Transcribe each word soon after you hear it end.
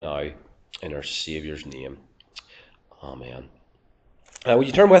now, in our Saviour's name. Amen. Will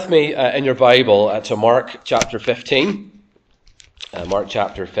you turn with me in your Bible to Mark chapter 15? Mark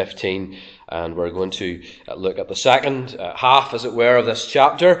chapter 15, and we're going to look at the second half, as it were, of this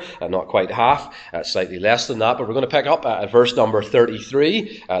chapter. Not quite half, slightly less than that, but we're going to pick up at verse number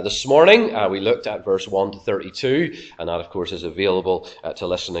 33. This morning we looked at verse 1 to 32, and that, of course, is available to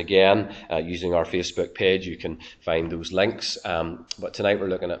listen again using our Facebook page. You can find those links. But tonight we're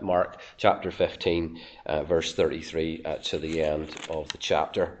looking at Mark chapter 15, verse 33 to the end of the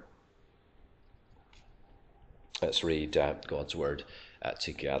chapter. Let's read God's word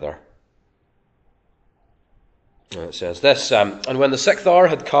together. And it says this, and when the 6th hour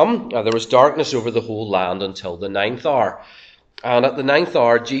had come, there was darkness over the whole land until the 9th hour. And at the 9th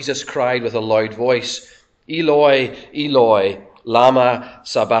hour, Jesus cried with a loud voice, Eloi, Eloi, lama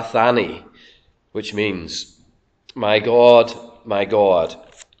sabachthani, which means, my God,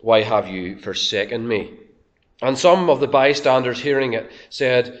 why have you forsaken me? And some of the bystanders hearing it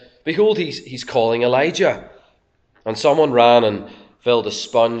said, behold, he's calling Elijah. And someone ran and filled a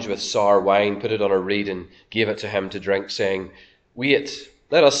sponge with sour wine, put it on a reed, and gave it to him to drink, saying, wait,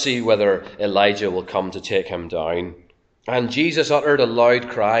 let us see whether Elijah will come to take him down. And Jesus uttered a loud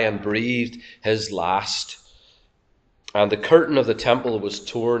cry and breathed his last. And the curtain of the temple was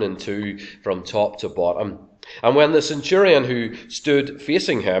torn in two from top to bottom. And when the centurion who stood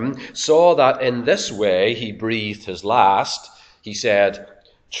facing him saw that in this way he breathed his last, he said,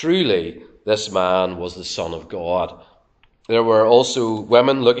 truly, this man was the Son of God. There were also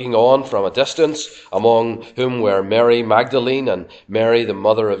women looking on from a distance, among whom were Mary Magdalene and Mary, the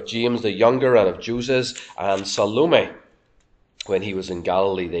mother of James the younger and of Joses, and Salome. When he was in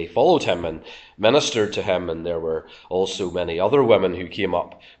Galilee, they followed him and ministered to him, and there were also many other women who came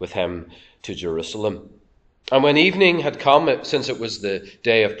up with him to Jerusalem. And when evening had come, since it was the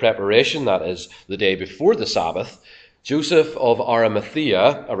day of preparation, that is, the day before the Sabbath, Joseph of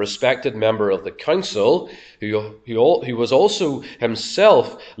Arimathea, a respected member of the council, who was also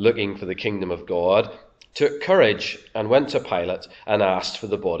himself looking for the kingdom of God, took courage and went to Pilate and asked for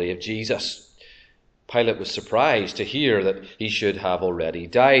the body of Jesus. Pilate was surprised to hear that he should have already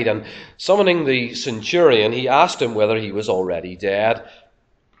died, and summoning the centurion, he asked him whether he was already dead.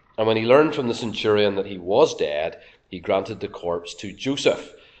 And when he learned from the centurion that he was dead, he granted the corpse to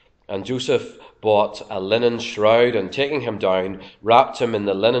Joseph. And Joseph bought a linen shroud, and taking him down, wrapped him in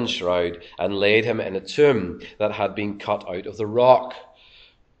the linen shroud, and laid him in a tomb that had been cut out of the rock.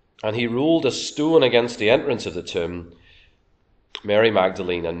 And he rolled a stone against the entrance of the tomb. Mary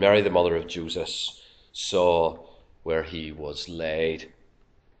Magdalene and Mary, the mother of Joses, saw where he was laid.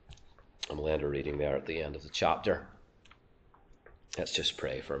 And we'll end our reading there at the end of the chapter. Let's just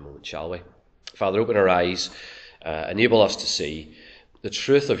pray for a moment, shall we? Father, open our eyes, enable us to see the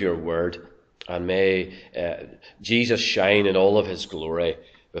truth of your word, and may Jesus shine in all of his glory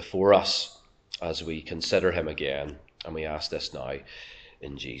before us as we consider him again. And we ask this now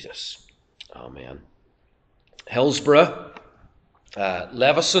in Jesus. Amen. Hillsborough,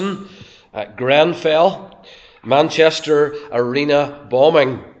 Levison, Grenfell, Manchester Arena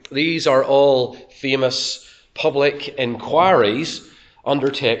bombing. These are all famous public inquiries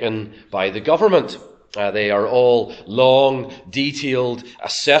undertaken by the government. They are all long, detailed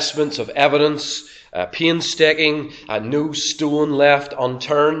assessments of evidence, painstaking, no stone left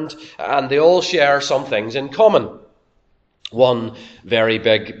unturned, and they all share some things in common. One very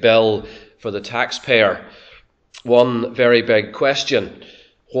big bill for the taxpayer. One very big question: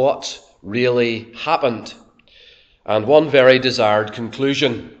 what really happened? And one very desired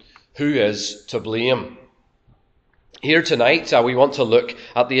conclusion: who is to blame? Here tonight, we want to look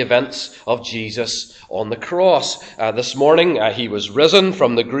at the events of Jesus on the cross. This morning, he was risen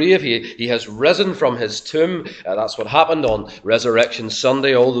from the grave. He has risen from his tomb. That's what happened on Resurrection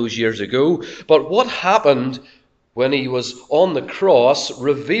Sunday all those years ago. But what happened when he was on the cross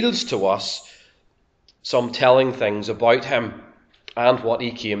reveals to us some telling things about him and what he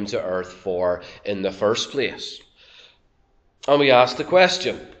came to earth for in the first place. And we ask the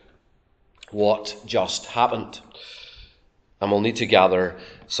question, what just happened? And we'll need to gather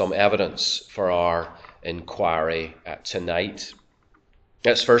some evidence for our inquiry tonight.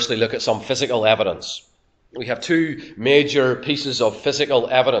 Let's firstly look at some physical evidence. We have two major pieces of physical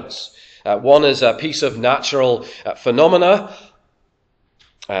evidence. One is a piece of natural phenomena.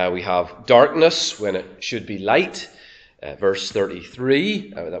 We have darkness when it should be light. Verse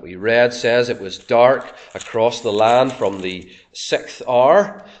 33 that we read says it was dark across the land from the 6th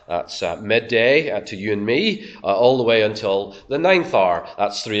hour, that's midday to you and me, all the way until the 9th hour,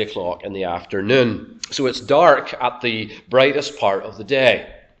 that's 3 o'clock in the afternoon. So it's dark at the brightest part of the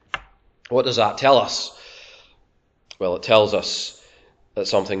day. What does that tell us? Well, it tells us that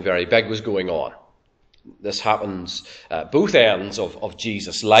something very big was going on. This happens at both ends of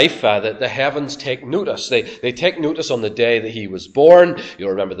Jesus' life. That the heavens take notice. They take notice on the day that he was born.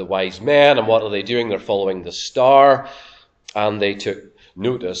 You'll remember the wise men, and what are they doing? They're following the star. And they took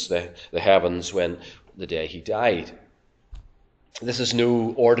notice, the heavens, when the day he died. This is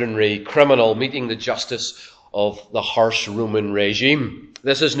no ordinary criminal meeting the justice of the harsh Roman regime.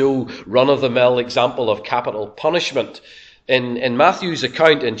 This is no run-of-the-mill example of capital punishment. In Matthew's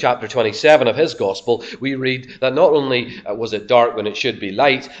account in chapter 27 of his gospel, we read that not only was it dark when it should be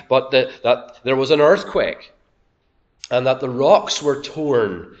light, but that there was an earthquake, and that the rocks were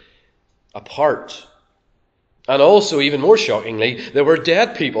torn apart. And also, even more shockingly, there were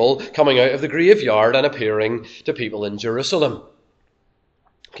dead people coming out of the graveyard and appearing to people in Jerusalem.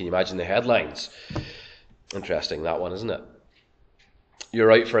 Can you imagine the headlines? Interesting, that one, isn't it?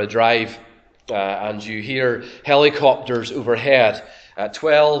 You're out for a drive, and you hear helicopters overhead.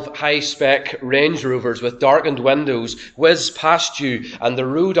 12 high-spec Range Rovers with darkened windows whiz past you, and the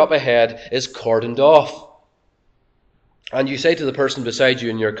road up ahead is cordoned off. And you say to the person beside you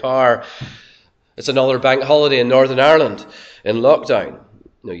in your car, it's another bank holiday in Northern Ireland in lockdown.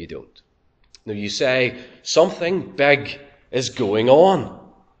 No, you don't. No, you say, something big is going on.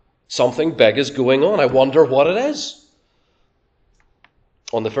 Something big is going on. I wonder what it is.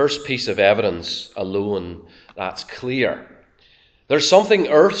 On the first piece of evidence alone, that's clear. There's something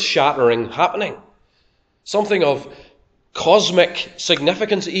earth-shattering happening. Something of cosmic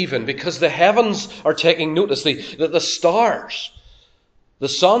significance even, because the heavens are taking notice. The stars, the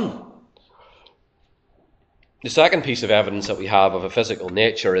sun. The second piece of evidence that we have of a physical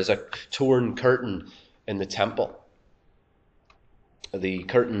nature is a torn curtain in the temple. The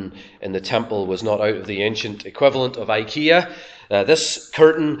curtain in the temple was not out of the ancient equivalent of IKEA. This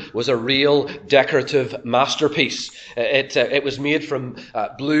curtain was a real decorative masterpiece. It was made from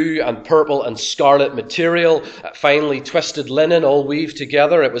blue and purple and scarlet material, finely twisted linen, all weaved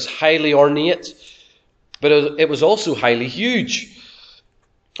together. It was highly ornate, but it was also highly huge,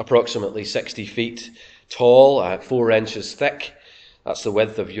 approximately 60 feet tall, 4 inches thick. That's the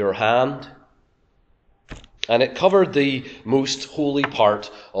width of your hand. And it covered the most holy part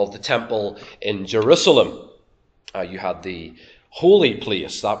of the temple in Jerusalem. You had the holy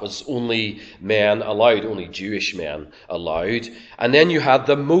place. That was only men allowed, only Jewish men allowed. And then you had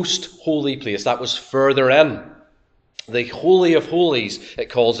the most holy place. That was further in. The Holy of Holies, it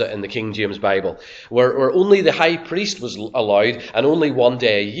calls it in the King James Bible, where only the high priest was allowed, and only one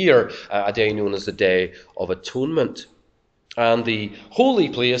day a year, a day known as the Day of Atonement. And the holy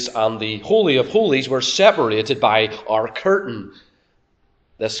place and the Holy of Holies were separated by our curtain,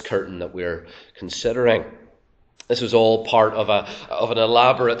 this curtain that we're considering. This was all part of an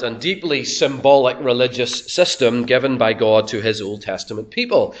elaborate and deeply symbolic religious system given by God to his Old Testament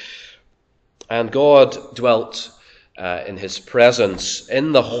people. And God dwelt in his presence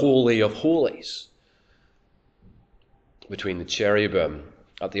in the Holy of Holies, between the cherubim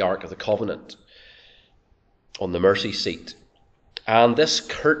at the Ark of the Covenant, on the mercy seat. And this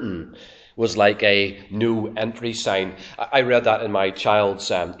curtain was like a no entry sign. I read that in my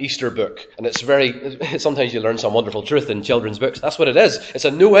child's Easter book, and it's sometimes you learn some wonderful truth in children's books. That's what it is. It's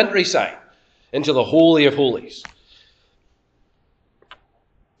a no entry sign into the Holy of Holies.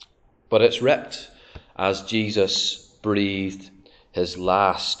 But it's ripped as Jesus breathed his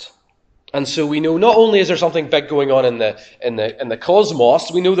last. And so we know not only is there something big going on in the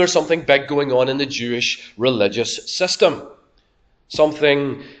cosmos, we know there's something big going on in the Jewish religious system.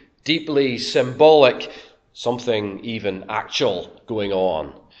 Something deeply symbolic, something even actual going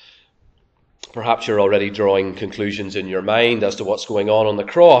on. Perhaps you're already drawing conclusions in your mind as to what's going on the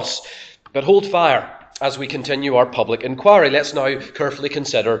cross. But hold fire as we continue our public inquiry. Let's now carefully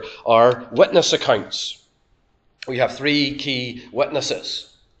consider our witness accounts. We have 3 key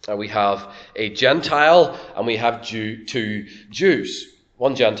witnesses. We have a Gentile and we have 2 Jews.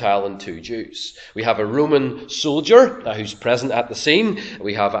 1 Gentile and 2 Jews. We have a Roman soldier who's present at the scene.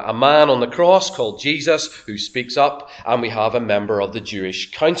 We have a man on the cross called Jesus who speaks up. And we have a member of the Jewish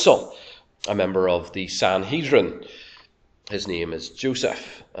council, a member of the Sanhedrin. His name is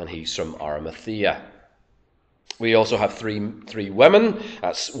Joseph, and he's from Arimathea. We also have three women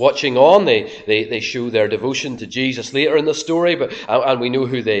watching on. They show their devotion to Jesus later in the story, and we know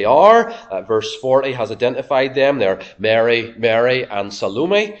who they are. Verse 40 has identified them. They're Mary, and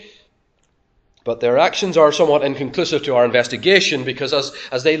Salome. But their actions are somewhat inconclusive to our investigation, because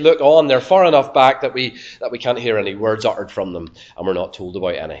as they look on, they're far enough back that we can't hear any words uttered from them, and we're not told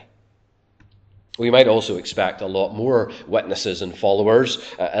about any. We might also expect a lot more witnesses and followers,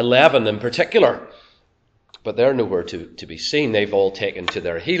 11 in particular. But they're nowhere to be seen. They've all taken to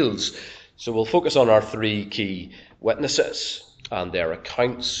their heels. So we'll focus on our three key witnesses and their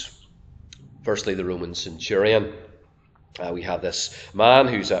accounts. Firstly, the Roman centurion. We have this man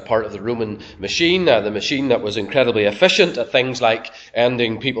who's a part of the Roman machine, the machine that was incredibly efficient at things like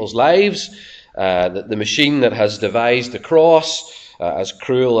ending people's lives, the machine that has devised the cross, as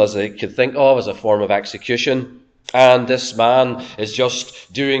cruel as they could think of, as a form of execution. And this man is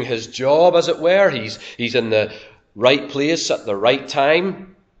just doing his job, as it were. He's in the right place at the right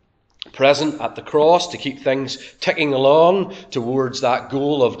time, present at the cross to keep things ticking along towards that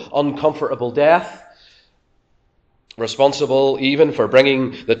goal of uncomfortable death. Responsible even for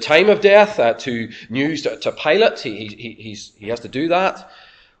bringing the time of death to news to Pilate. He has to do that.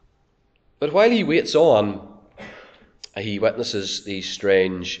 But while he waits on, he witnesses these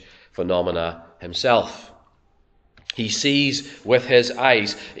strange phenomena himself. He sees with his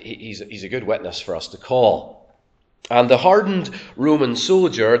eyes. He's a good witness for us to call. And the hardened Roman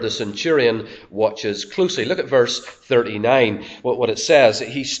soldier, the centurion, watches closely. Look at verse 39, what it says.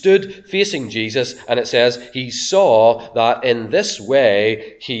 He stood facing Jesus, and it says, he saw that in this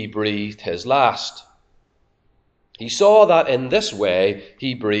way he breathed his last. He saw that in this way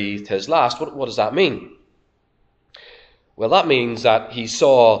he breathed his last. What does that mean? Well, that means that he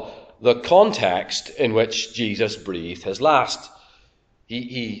saw the context in which Jesus breathed his last.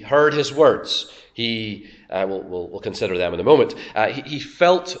 He heard his words. We'll consider them in a moment. He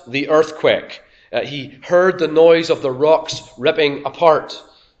felt the earthquake. He heard the noise of the rocks ripping apart.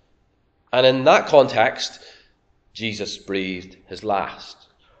 And in that context, Jesus breathed his last.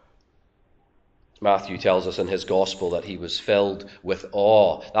 Matthew tells us in his gospel that he was filled with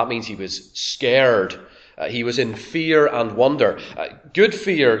awe. That means he was scared. He was in fear and wonder. Good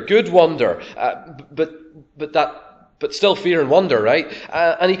fear, good wonder, but still fear and wonder, right?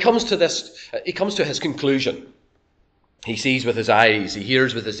 And he comes to his conclusion. He sees with his eyes, he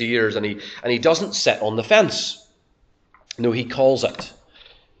hears with his ears, and he doesn't sit on the fence. No, he calls it.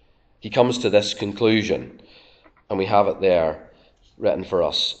 He comes to this conclusion, and we have it there written for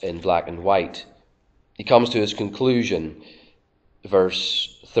us in black and white. He comes to his conclusion,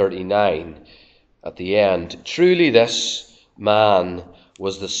 verse 39. At the end, truly this man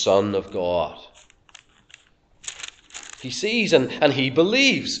was the Son of God. He sees and he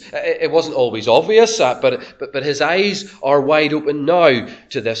believes. It wasn't always obvious, but his eyes are wide open now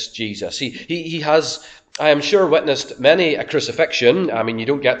to this Jesus. He has, I am sure, witnessed many a crucifixion. I mean, you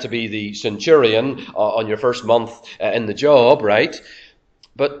don't get to be the centurion on your first month in the job, right?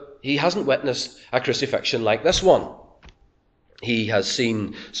 But he hasn't witnessed a crucifixion like this one. He has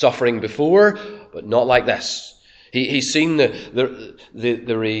seen suffering before, but not like this. He's seen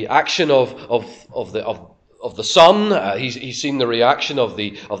the reaction of the sun. He's seen the reaction of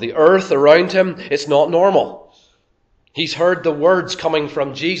the earth around him. It's not normal. He's heard the words coming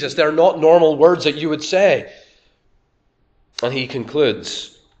from Jesus. They're not normal words that you would say. And he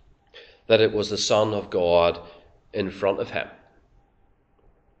concludes that it was the Son of God in front of him.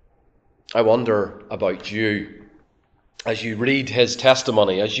 I wonder about you. As you read his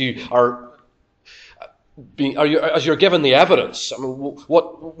testimony, as you're given the evidence, I mean,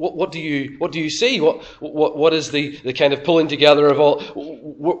 what do you see? What is the kind of pulling together of all?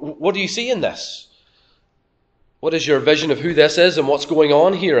 What do you see in this? What is your vision of who this is and what's going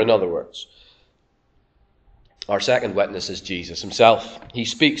on here? In other words, our second witness is Jesus himself. He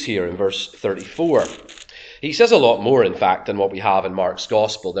speaks here in verse 34. He says a lot more, in fact, than what we have in Mark's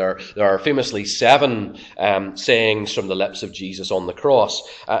Gospel. There are famously 7 sayings from the lips of Jesus on the cross.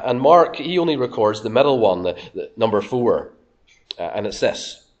 And Mark, he only records the middle one, the number 4. And it's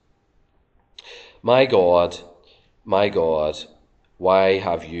this. My God, why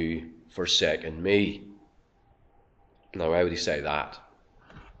have you forsaken me? Now, why would he say that?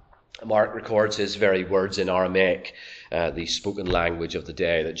 Mark records his very words in Aramaic, the spoken language of the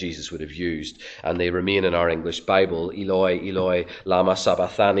day that Jesus would have used, and they remain in our English Bible. Eloi, Eloi, lama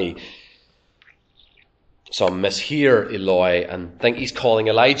sabachthani. Some mishear Eloi and think he's calling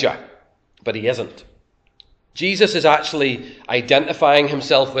Elijah, but he isn't. Jesus is actually identifying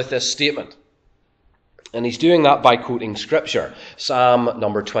himself with this statement, and he's doing that by quoting Scripture. Psalm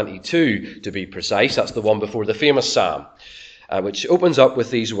number 22, to be precise. That's the one before the famous Psalm, which opens up with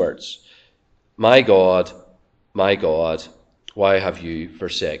these words. My God, why have you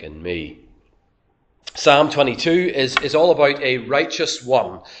forsaken me? Psalm 22 is all about a righteous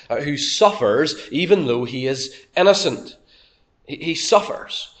one who suffers even though he is innocent. He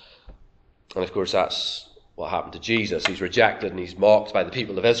suffers. And of course that's what happened to Jesus. He's rejected and he's mocked by the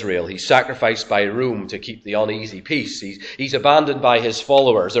people of Israel. He's sacrificed by Rome to keep the uneasy peace. He's abandoned by his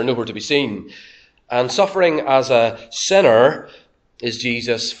followers. They're nowhere to be seen. And suffering as a sinner is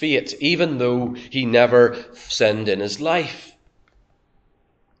Jesus' fate, even though he never sinned in his life.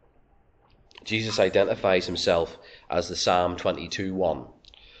 Jesus identifies himself as the Psalm 22:1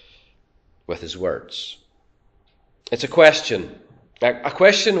 with his words. It's a question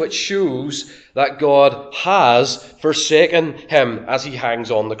which shows that God has forsaken him as he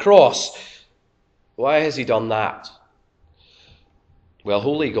hangs on the cross. Why has he done that? Well,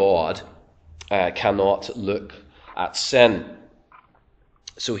 holy God cannot look at sin.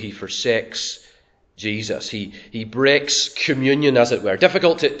 So he forsakes Jesus. He breaks communion, as it were.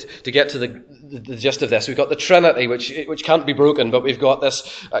 Difficult to get to the gist of this. We've got the Trinity, which can't be broken, but we've got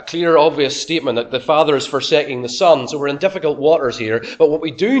this clear, obvious statement that the Father is forsaking the Son. So we're in difficult waters here. But what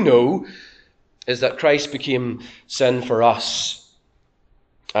we do know is that Christ became sin for us.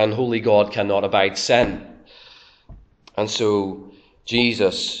 And holy God cannot abide sin. And so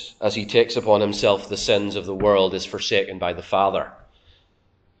Jesus, as he takes upon himself the sins of the world, is forsaken by the Father.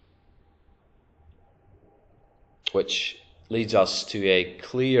 Which leads us to a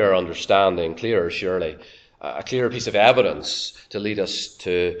clear understanding, clearer surely, a clearer piece of evidence to lead us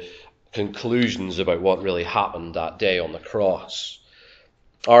to conclusions about what really happened that day on the cross.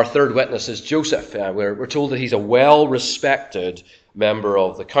 Our third witness is Joseph. We're told that he's a well-respected member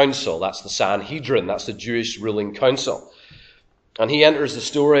of the council. That's the Sanhedrin. That's the Jewish ruling council. And he enters the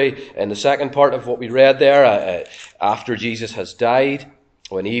story in the second part of what we read there, after Jesus has died.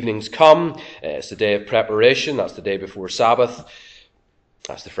 When evenings come, it's the day of preparation. That's the day before Sabbath.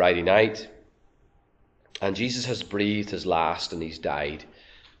 That's the Friday night. And Jesus has breathed his last and he's died.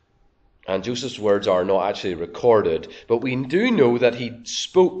 And Joseph's words are not actually recorded, but we do know that he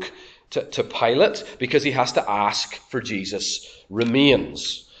spoke to Pilate because he has to ask for Jesus'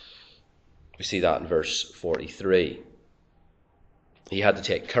 remains. We see that in verse 43. He had to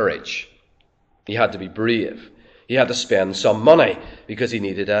take courage. He had to be brave. He had to spend some money because he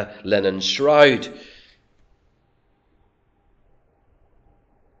needed a linen shroud.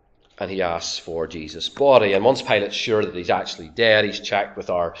 And he asks for Jesus' body. And once Pilate's sure that he's actually dead, he's checked with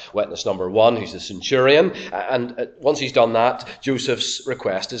our witness number 1, who's the centurion. And once he's done that, Joseph's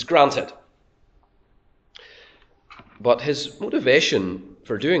request is granted. But his motivation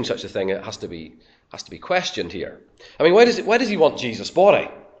for doing such a thing has to be questioned here. I mean, why does he want Jesus' body?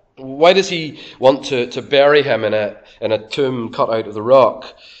 Why does he want to bury him in a tomb cut out of the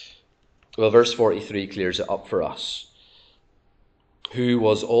rock? Well, verse 43 clears it up for us. Who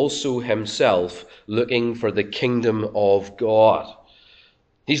was also himself looking for the kingdom of God.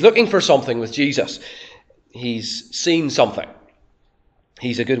 He's looking for something with Jesus. He's seen something.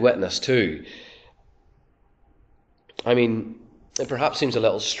 He's a good witness too. I mean, it perhaps seems a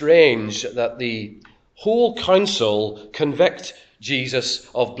little strange that the whole council convict Jesus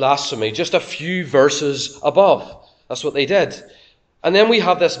of blasphemy just a few verses above. That's what they did. And then we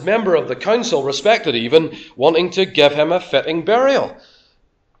have this member of the council, respected even, wanting to give him a fitting burial.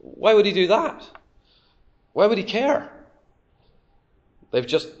 Why would he do that? Why would he care? They've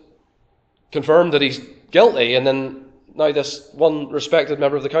just confirmed that he's guilty, and then now this one respected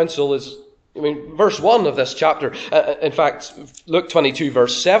member of the council is... verse 1 of this chapter, in fact, Luke 22,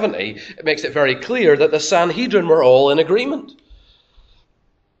 verse 70, it makes it very clear that the Sanhedrin were all in agreement.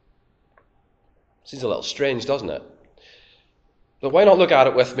 Seems a little strange, doesn't it? But why not look at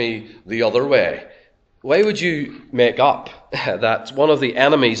it with me the other way? Why would you make up that one of the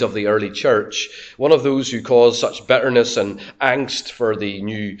enemies of the early church, one of those who caused such bitterness and angst for the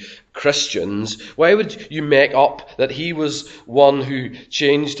new Christians, why would you make up that he was one who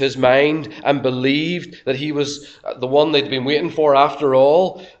changed his mind and believed that he was the one they'd been waiting for after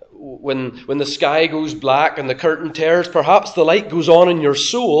all? When the sky goes black and the curtain tears, perhaps the light goes on in your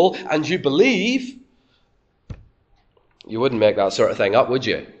soul and you believe. You wouldn't make that sort of thing up, would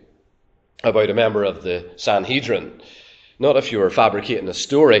you? About a member of the Sanhedrin. Not if you were fabricating a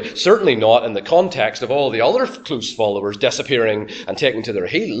story. Certainly not in the context of all the other close followers disappearing and taking to their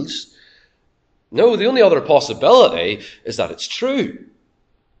heels. No, the only other possibility is that it's true.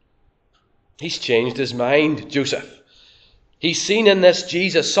 He's changed his mind, Joseph. He's seen in this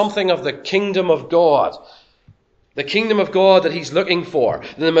Jesus something of the kingdom of God. The kingdom of God that he's looking for.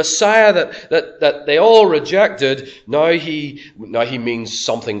 The Messiah that they all rejected, now he means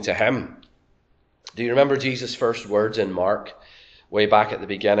something to him. Do you remember Jesus' first words in Mark, way back at the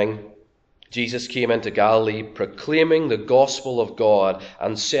beginning? Jesus came into Galilee proclaiming the gospel of God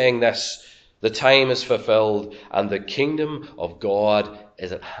and saying this, the time is fulfilled and the kingdom of God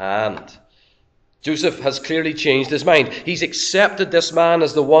is at hand. Joseph has clearly changed his mind. He's accepted this man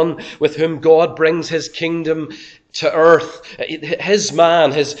as the one with whom God brings his kingdom to earth. His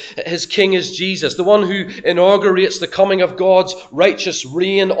man, his king is Jesus, the one who inaugurates the coming of God's righteous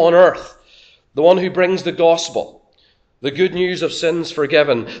reign on earth, the one who brings the gospel, the good news of sins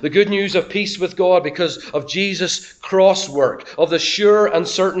forgiven, the good news of peace with God because of Jesus' cross work, of the sure and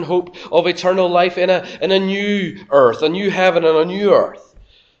certain hope of eternal life in a new earth, a new heaven and a new earth.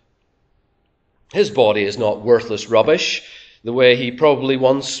 His body is not worthless rubbish, the way he probably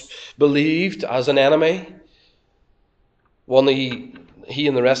once believed as an enemy, one he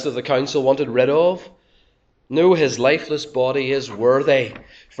and the rest of the council wanted rid of. No, his lifeless body is worthy,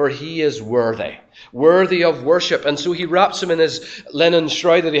 for he is worthy of worship. And so he wraps him in his linen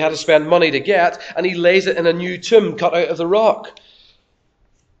shroud that he had to spend money to get, and he lays it in a new tomb cut out of the rock.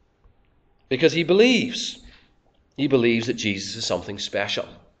 Because he believes that Jesus is something special.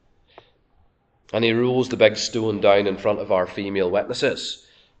 And he rolls the big stone down in front of our female witnesses.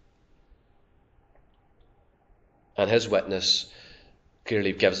 And his witness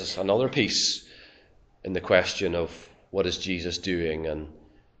clearly gives us another piece in the question of what is Jesus doing and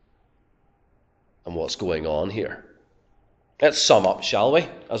what's going on here. Let's sum up, shall we,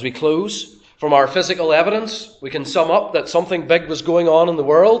 as we close. From our physical evidence, we can sum up that something big was going on in the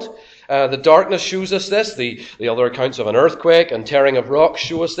world. The darkness shows us this. The other accounts of an earthquake and tearing of rocks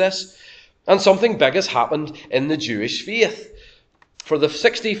show us this. And something big has happened in the Jewish faith. For the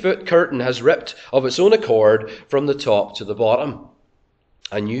 60-foot curtain has ripped of its own accord from the top to the bottom.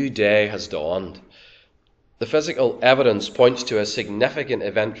 A new day has dawned. The physical evidence points to a significant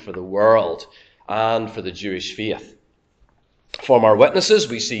event for the world and for the Jewish faith. From our witnesses,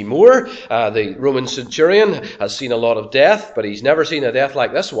 we see more. The Roman centurion has seen a lot of death, but he's never seen a death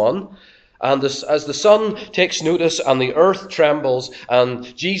like this one. And as the sun takes notice and the earth trembles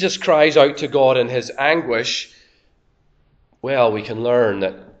and Jesus cries out to God in his anguish, well, we can learn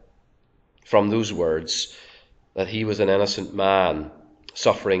that from those words that he was an innocent man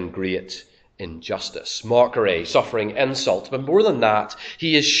suffering great injustice, mockery, suffering insult. But more than that,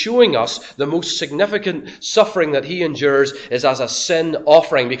 he is showing us the most significant suffering that he endures is as a sin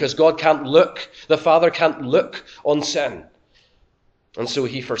offering, because God can't look, the Father can't look on sin. And so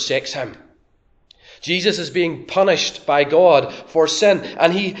he forsakes him. Jesus is being punished by God for sin,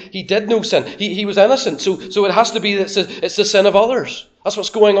 and he did no sin. He was innocent, so it has to be that it's the sin of others. That's what's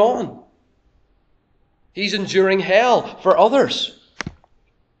going on. He's enduring hell for others.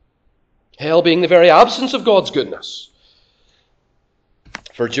 Hell being the very absence of God's goodness.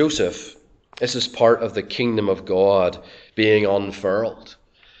 For Joseph, this is part of the kingdom of God being unfurled.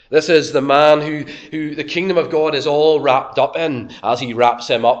 This is the man who the kingdom of God is all wrapped up in as he wraps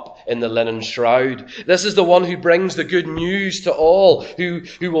him up in the linen shroud. This is the one who brings the good news to all who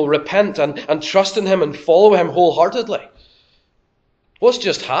will repent and trust in him and follow him wholeheartedly. What's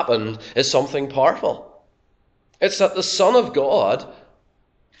just happened is something powerful. It's that the Son of God,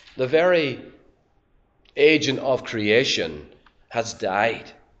 the very agent of creation, has died.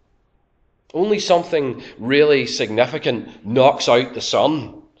 Only something really significant knocks out the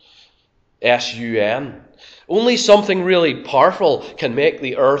sun. S-U-N. Only something really powerful can make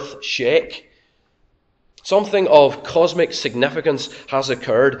the earth shake. Something of cosmic significance has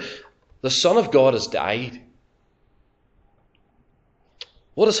occurred. The Son of God has died.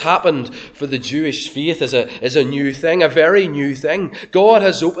 What has happened for the Jewish faith is a new thing, a very new thing. God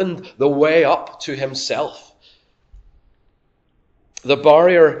has opened the way up to himself. The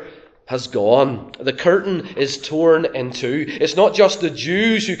barrier has gone. The curtain is torn in two. It's not just the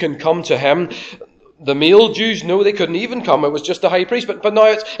Jews who can come to him. The male Jews, no, they couldn't even come. It was just the high priest. But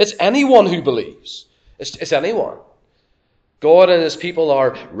now it's anyone who believes. It's anyone. God and his people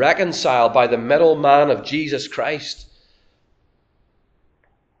are reconciled by the middleman of Jesus Christ.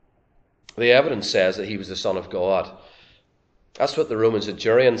 The evidence says that he was the Son of God. That's what the Roman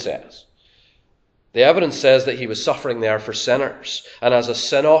centurion says. The evidence says that he was suffering there for sinners and as a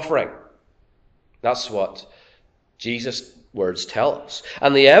sin offering. That's what Jesus' words tell us.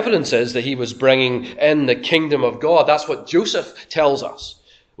 And the evidence is that he was bringing in the kingdom of God. That's what Joseph tells us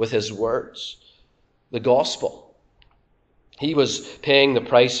with his words. The gospel. He was paying the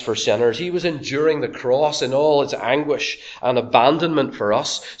price for sinners. He was enduring the cross in all its anguish and abandonment for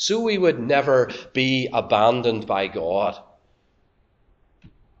us, so we would never be abandoned by God.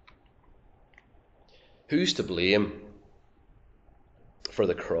 Who's to blame for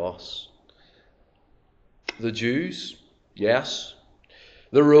the cross? The Jews? Yes.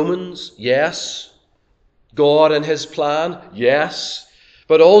 The Romans? Yes. God and his plan? Yes.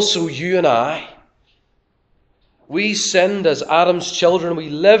 But also you and I. We sinned as Adam's children. We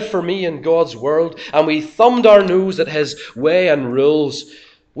lived for me in God's world, and we thumbed our nose at his way and rules.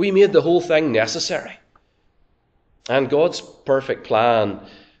 We made the whole thing necessary. And God's perfect plan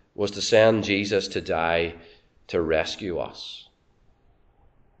was to send Jesus to die to rescue us.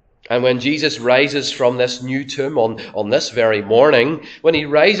 And when Jesus rises from this new tomb on this very morning, when he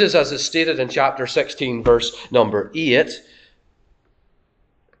rises, as is stated in chapter 16, verse number 8,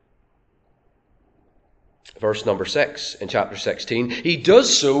 verse number 6 in chapter 16, he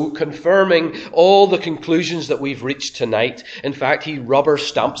does so confirming all the conclusions that we've reached tonight. In fact, he rubber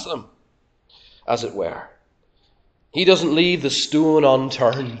stamps them, as it were. He doesn't leave the stone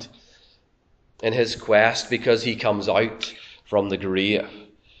unturned in his quest because he comes out from the grave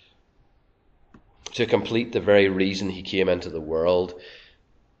to complete the very reason he came into the world.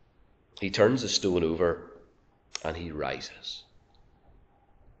 He turns the stone over and he rises,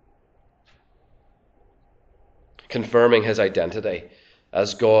 confirming his identity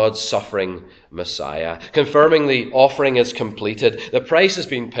as God's suffering Messiah, confirming the offering is completed, the price has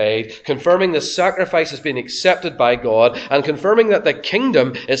been paid, confirming the sacrifice has been accepted by God, and confirming that the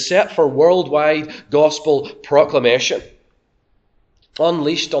kingdom is set for worldwide gospel proclamation,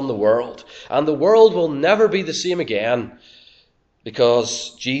 unleashed on the world. And the world will never be the same again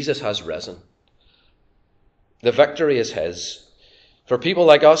because Jesus has risen. The victory is his. For people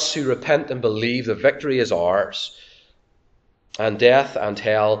like us who repent and believe, the victory is ours. And death and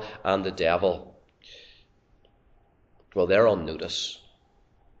hell and the devil, well, they're on notice.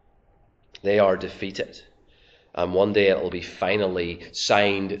 They are defeated. And one day it will be finally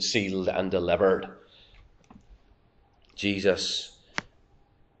signed, sealed, and delivered. Jesus,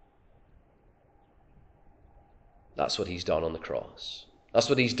 that's what he's done on the cross. That's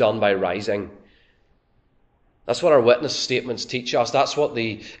what he's done by rising. That's what our witness statements teach us. That's what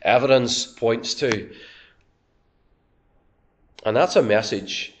the evidence points to. And that's a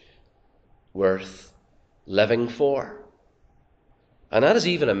message worth living for. And that is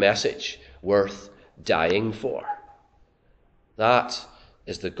even a message worth dying for. That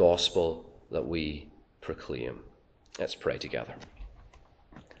is the gospel that we proclaim. Let's pray together.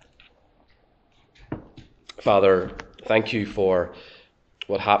 Father, thank you for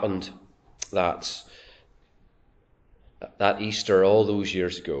what happened that Easter all those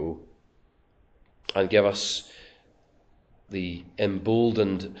years ago, and give us the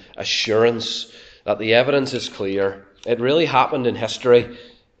emboldened assurance that the evidence is clear. It really happened in history.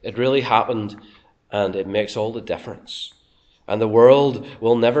 It really happened, and it makes all the difference. And the world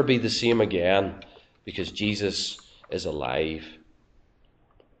will never be the same again because Jesus is alive.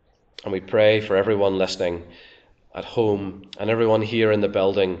 And we pray for everyone listening at home and everyone here in the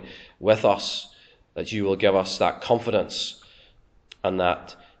building with us, that you will give us that confidence and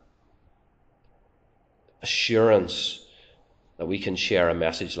that assurance that we can share a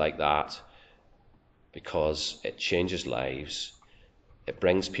message like that, because it changes lives. It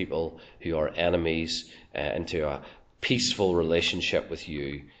brings people who are enemies into a peaceful relationship with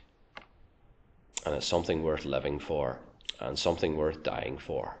you. And it's something worth living for and something worth dying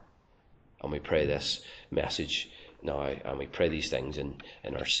for. And we pray this message now, and we pray these things in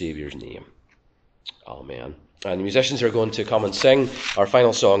our Saviour's name. Amen. And the musicians are going to come and sing our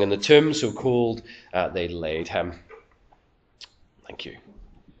final song, "In the Tomb So Cold They Laid Him." Thank you.